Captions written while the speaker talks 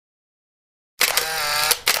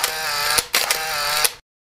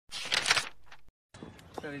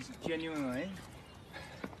That is genuinely.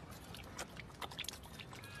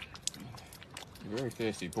 You're a very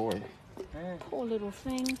thirsty boy. Yeah. Poor little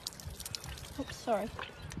thing. Oops, sorry.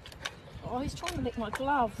 Oh, he's trying to lick my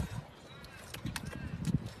glove.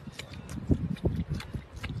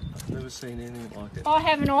 I've never seen anything like it. I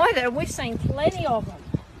haven't either. We've seen plenty of them.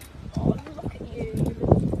 Oh, look at you, you little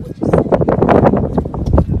gorgeous thing.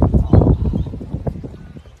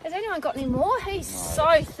 Has anyone got any more? He's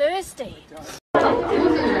so thirsty.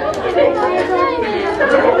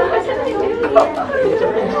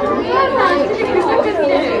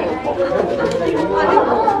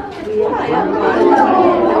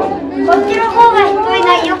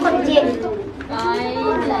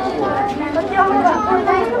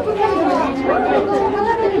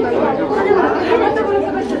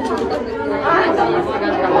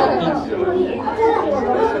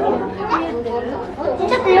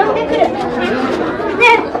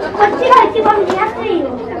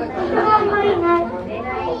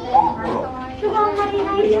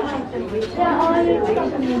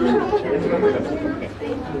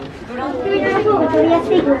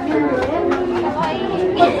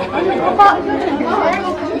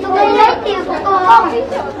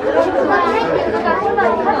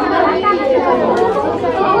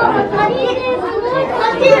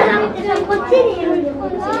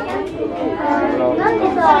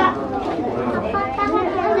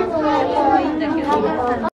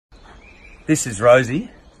 This is Rosie.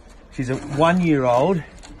 She's a 1-year-old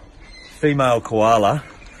female koala.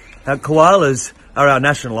 Now, koalas are our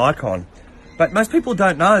national icon, but most people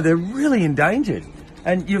don't know they're really endangered.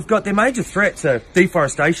 And you've got their major threats are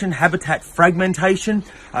deforestation, habitat fragmentation,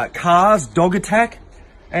 cars, dog attack,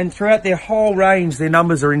 and throughout their whole range, their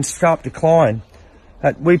numbers are in sharp decline.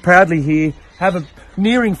 We proudly here have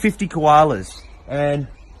nearing 50 koalas, and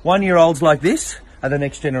 1-year-olds like this are the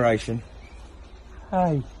next generation.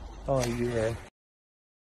 Hey. Oh yeah.